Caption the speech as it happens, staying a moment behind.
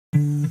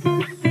Round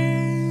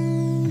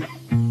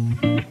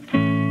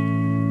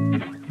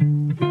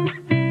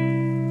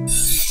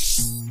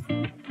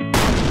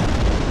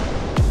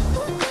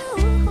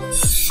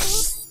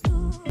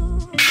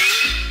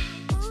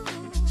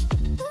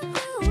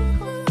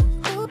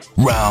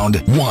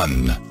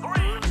 1.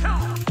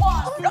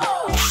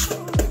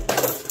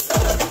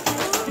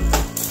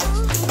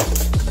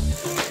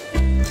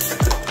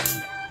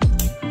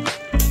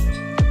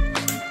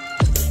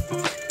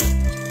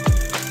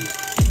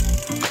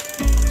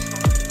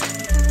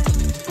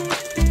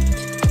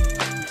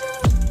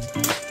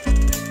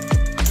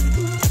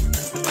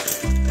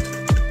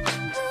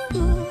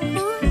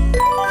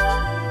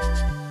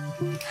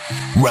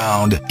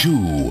 Round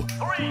 2.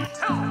 3,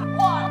 2,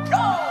 1,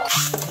 go!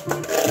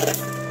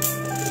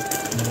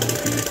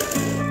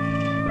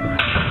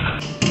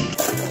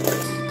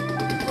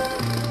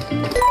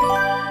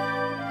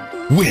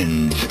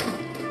 Wins.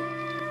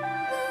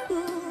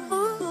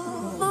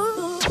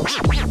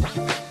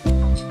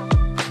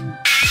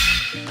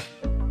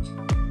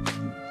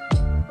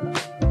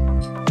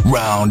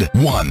 Round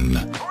 1.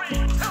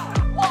 3, 2,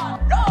 1,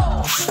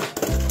 go!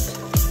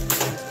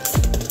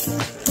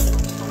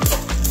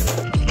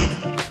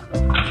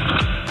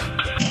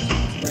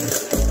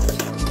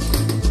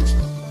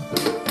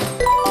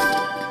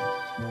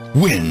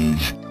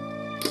 Wins.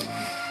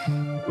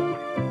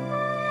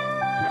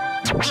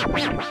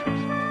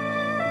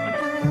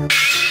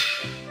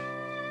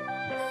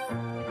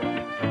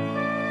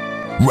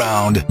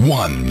 Round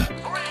 1. 3,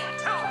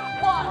 2,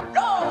 1,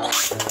 go!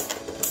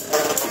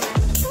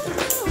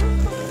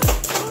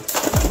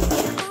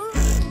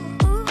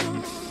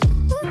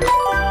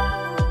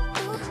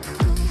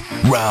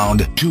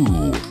 Round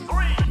 2. 3,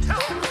 2,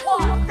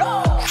 1, go!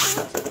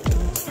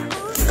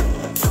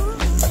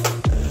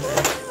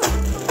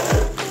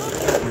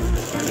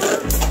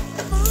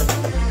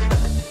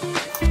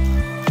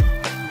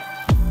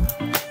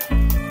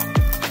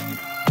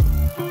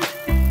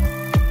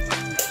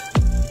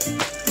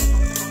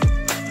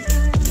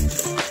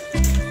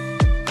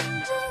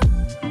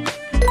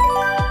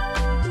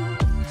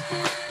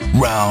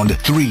 Round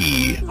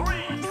 3.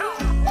 3, 2,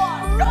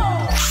 1, go!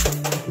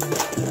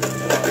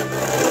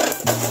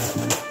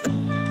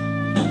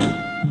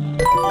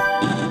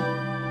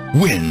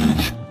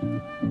 Wins.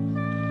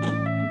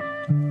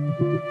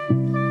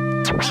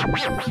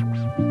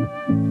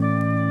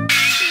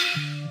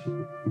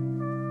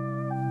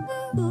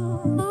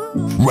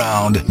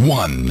 Round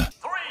 1.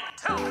 3,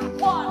 2,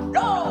 1,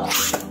 go!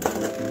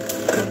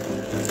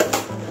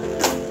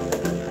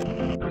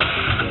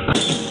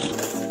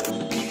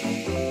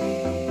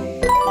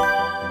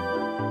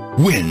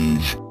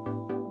 Wins.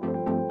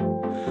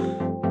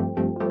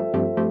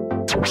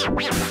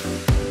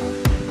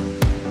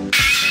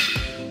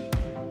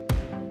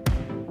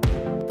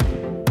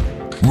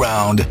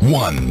 Round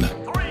 1.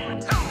 3,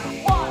 2,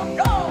 1,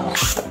 go!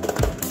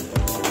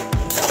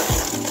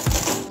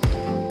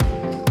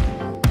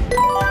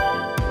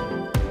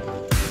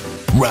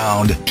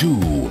 Round 2.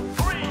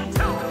 3,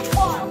 2,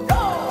 1,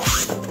 go!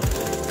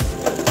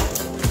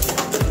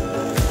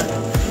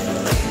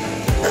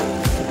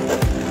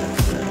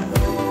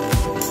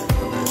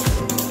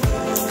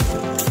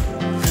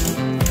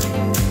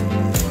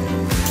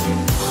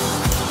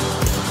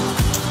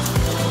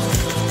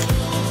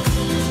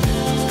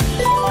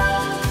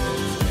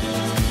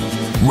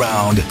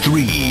 Round 3.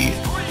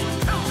 3,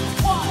 2,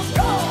 1,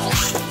 go!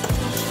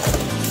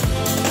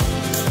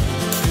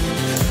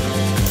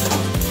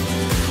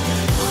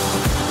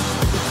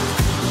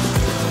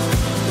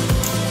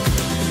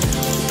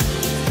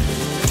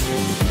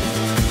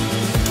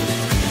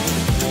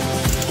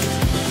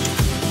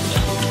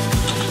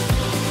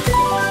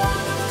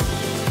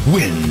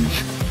 Wins.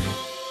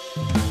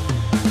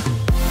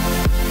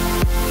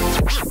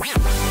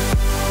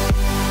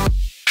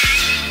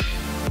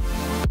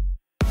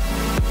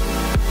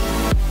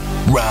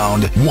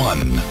 Round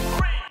 1.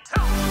 3,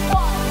 2,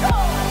 1, go!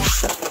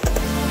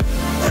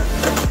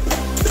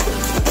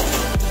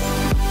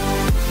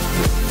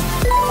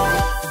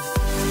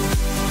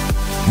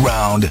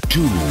 Round 2.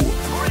 3,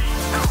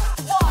 2,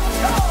 1,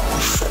 go!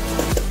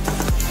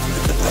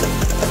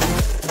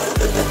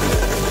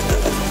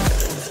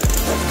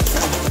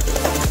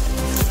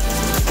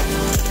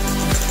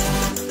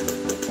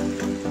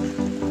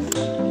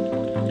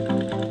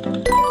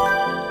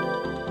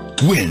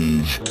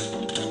 Wins.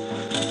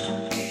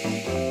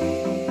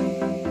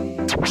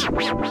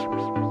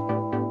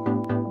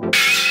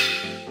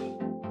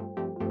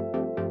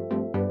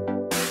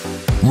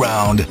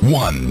 Round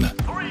 1.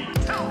 3,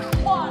 2,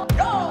 1,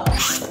 go!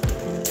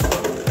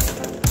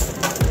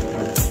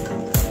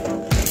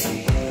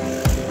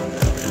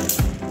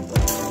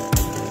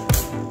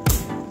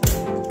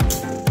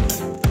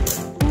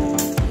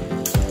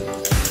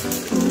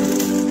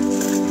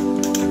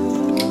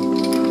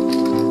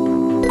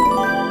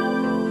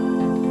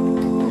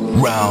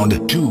 Round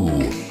 2.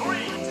 3,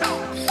 2,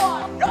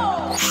 1,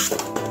 go!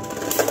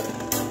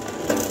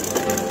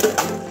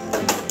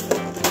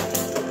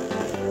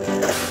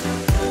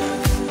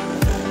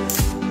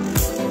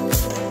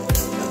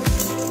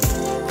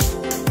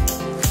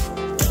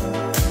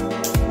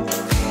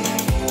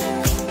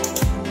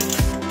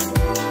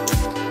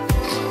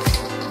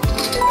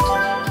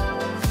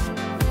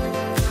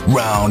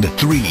 Round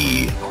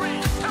 3.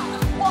 3, 2,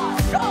 1,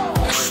 go!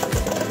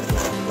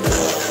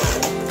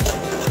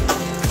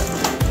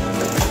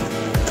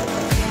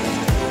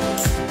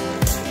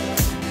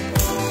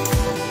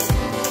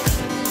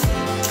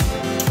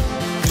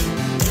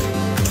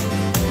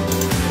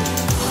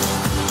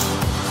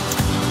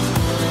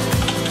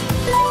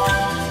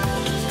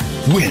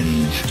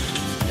 Wins.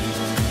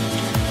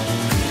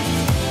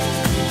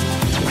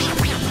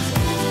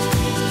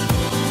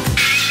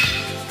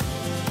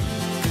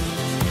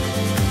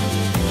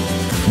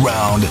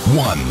 Round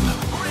 1.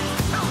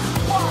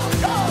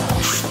 1, go!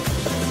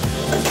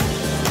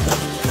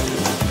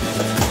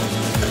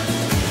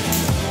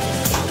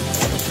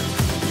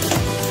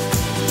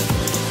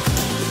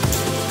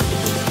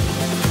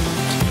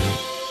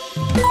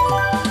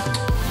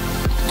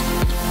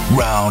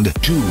 Round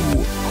 2.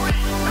 3,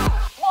 2,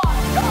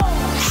 1, go!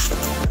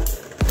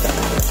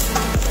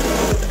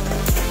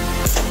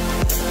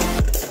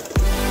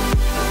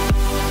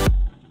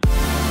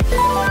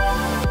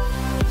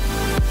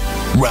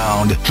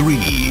 Round 3.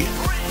 3,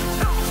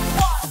 2,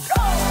 1,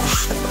 go!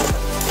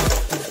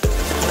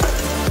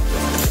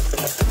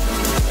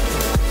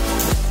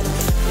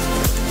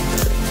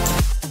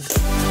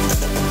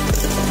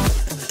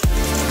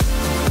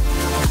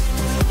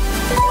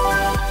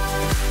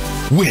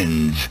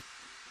 Wins.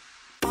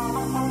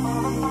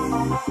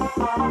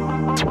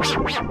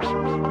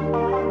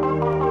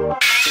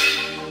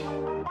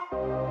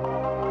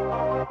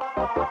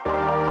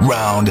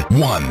 Round 1.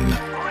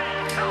 3,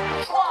 2,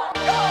 1,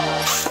 go!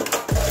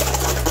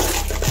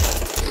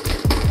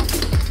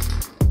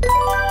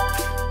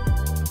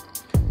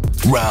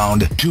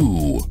 Round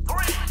 2.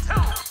 3,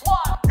 2,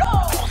 1, go!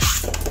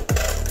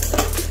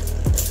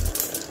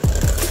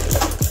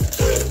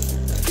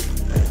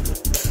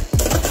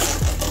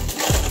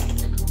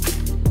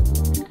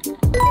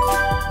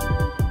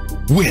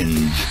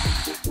 Wins.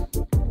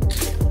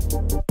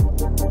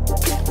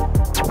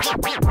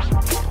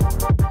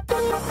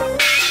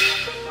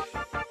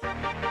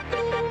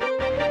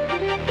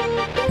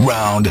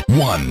 Round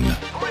 1.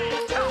 3,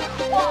 2,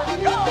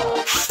 1, go!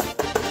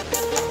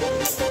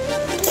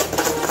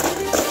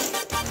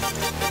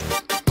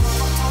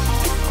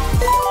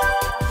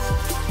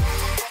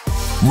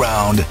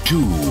 Round 2.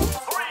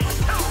 3,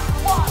 2,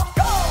 1,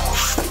 go!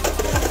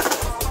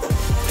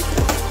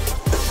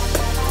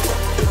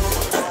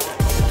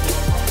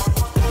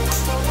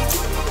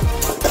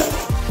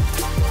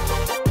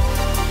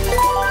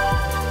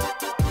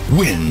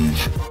 Wins.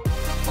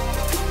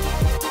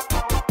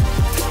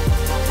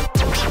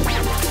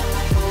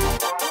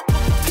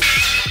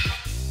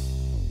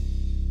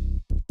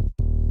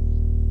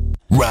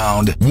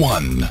 Round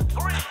 1.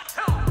 3,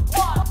 2,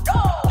 1,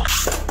 go!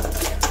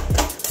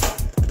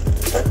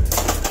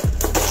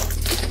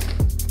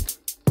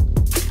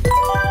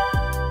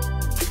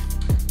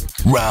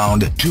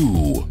 Round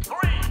 2.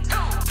 3, 2,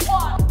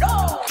 1, go!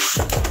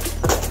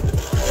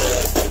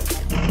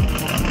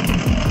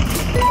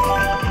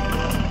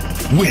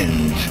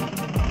 Wins.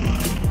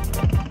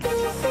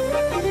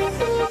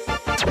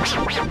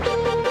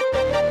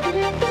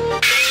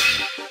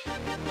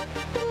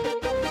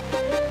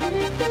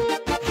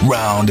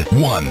 Round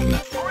 1.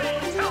 3,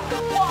 2,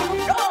 1,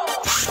 go!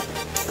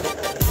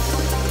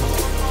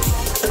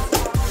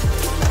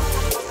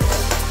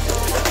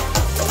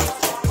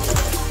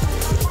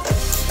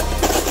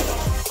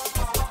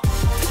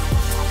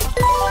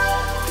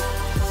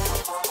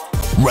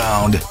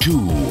 Round 2.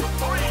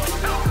 3,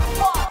 2,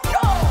 1,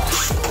 go!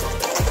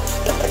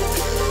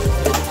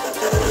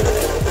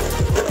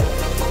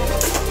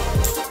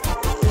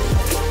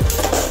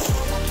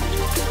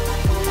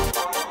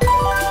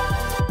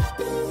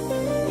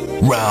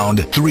 Round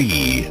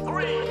 3.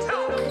 3,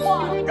 2,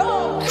 1, go!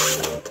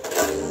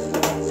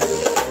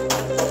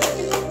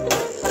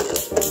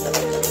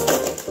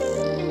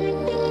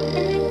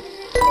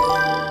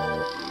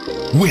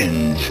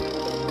 Wins.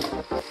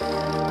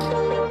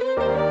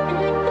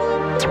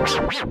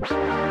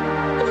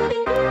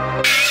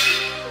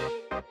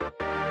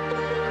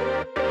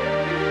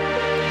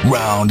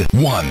 Round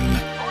 1.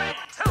 3,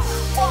 2,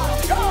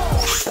 1, go!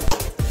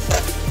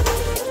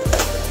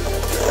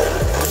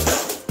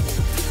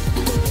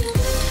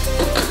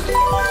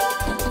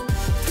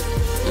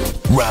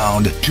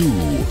 Round 2. 3,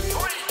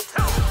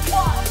 2,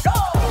 1, go!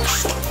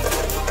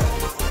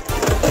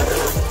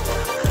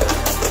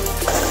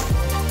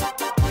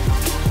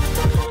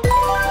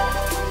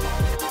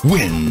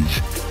 Wins.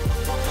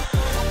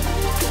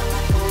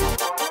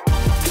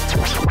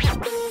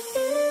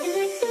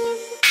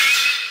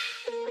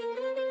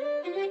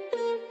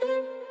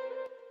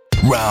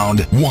 Round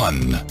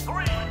 1.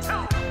 3,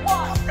 2,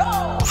 1, go!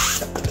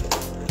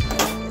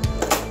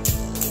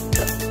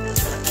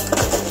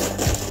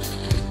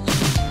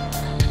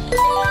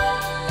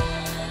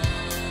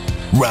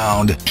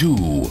 Round 2.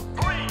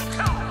 3,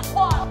 2,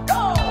 1,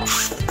 go!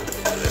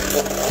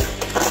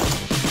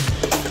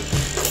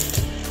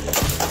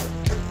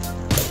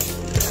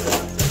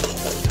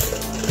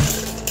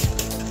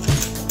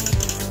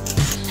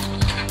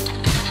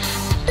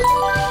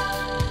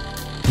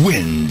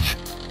 Wins.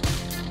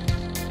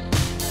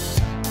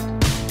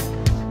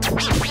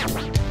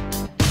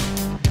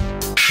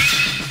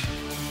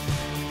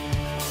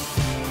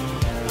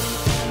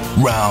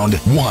 Round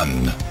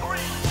 1.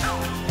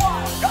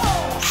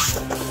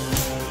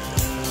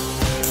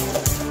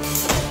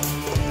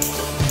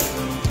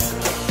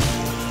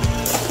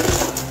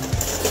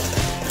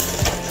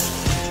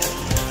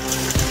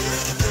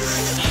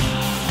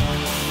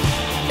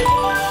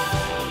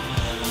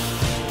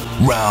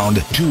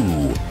 Round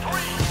 2.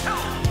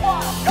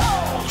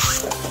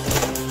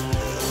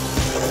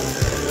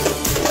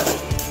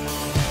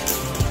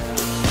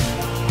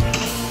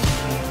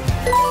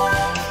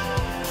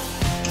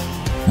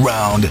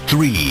 Round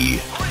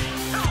 3.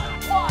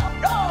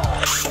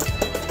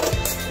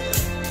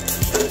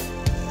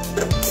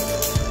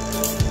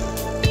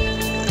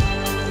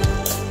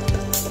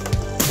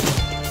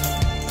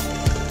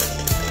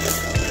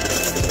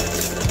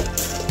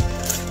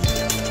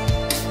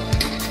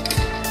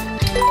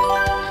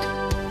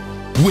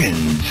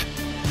 Wins.